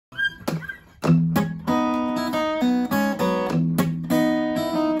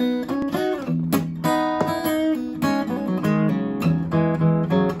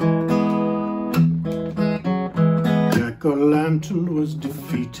jack-o'-lantern was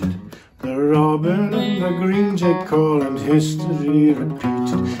defeated, the robin and the green jay call, and history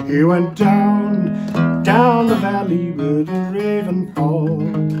repeated. He went down, down the valley where the raven fall.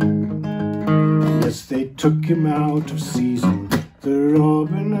 Yes, they took him out of season, the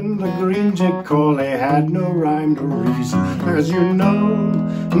robin and the green jay call. They had no rhyme, no reason, as you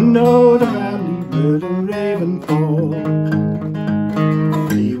know the valley where the raven fall.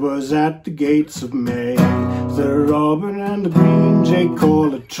 He was at the gates of May, the robin and the green jay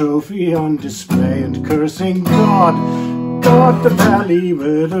call, a trophy on display, and cursing God, God, the valley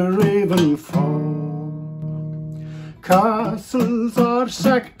where the raven fall. Castles are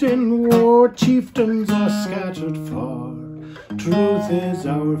sacked in war, chieftains are scattered far, truth is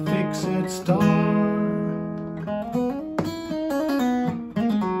our fixed star.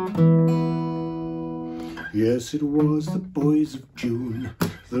 Yes, it was the boys of June,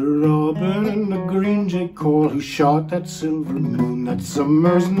 the robin and the green jay call, who shot that silver moon that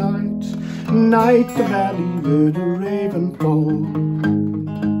summer's night, the valley where the raven fall.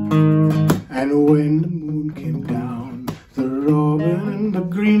 And when the moon came down, the robin and the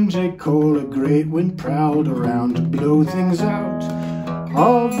green jay call, a great wind prowled around to blow things out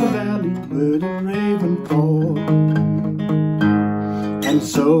of the valley where the raven fall. And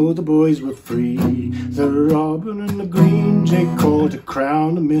so the boys were free, the robin and the green jay call, to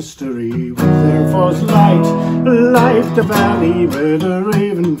crown a mystery with their false light, the valley where the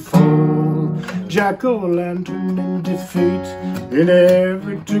raven fall. Jack-o'-lantern in defeat, in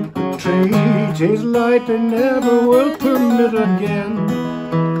every trick or treat, his light they never will permit again.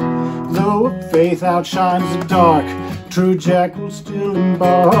 Though faith outshines the dark, true Jack will still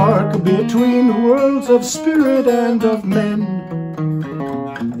embark between the worlds of spirit and of men.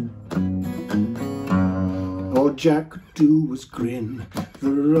 All Jack could do was grin,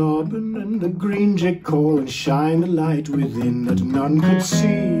 the robin and the green jay call, and shine a light within that none could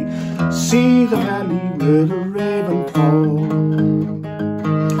see the valley where the raven fall.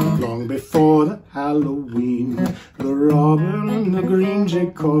 Long before the Halloween, the robin and the green jay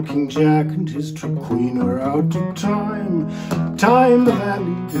call, King Jack and his true queen were out of time, the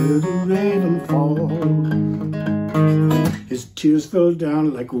valley where the raven fall. His tears fell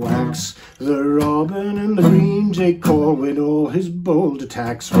down like wax, the robin and the green jay call, when all his bold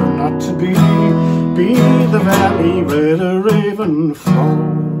attacks were not to be the valley where the raven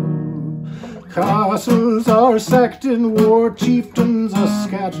fall. Castles are sacked in war, chieftains are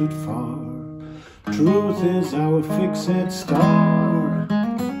scattered far, truth is our fixed star.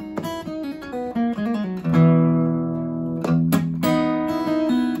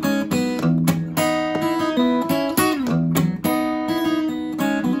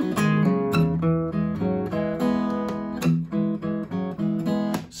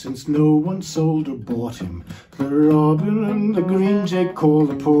 Since no one sold or bought him, the robin and the green jay call,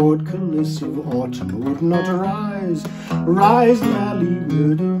 the portcullis of autumn would not rise, the valley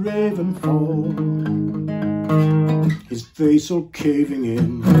where the raven fall. His face all caving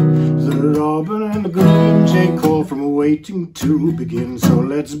in, the robin and the green jay call, from waiting to begin. So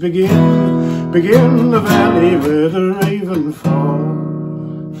let's begin the valley where the raven fall.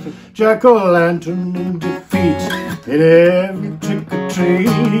 Jack-o'-lantern in defeat, in every trick or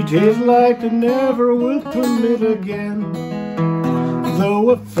treat, his light they never will permit again.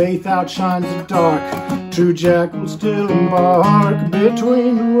 Though a faith outshines the dark, true Jack will still embark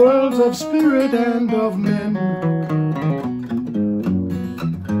between the worlds of spirit and of men.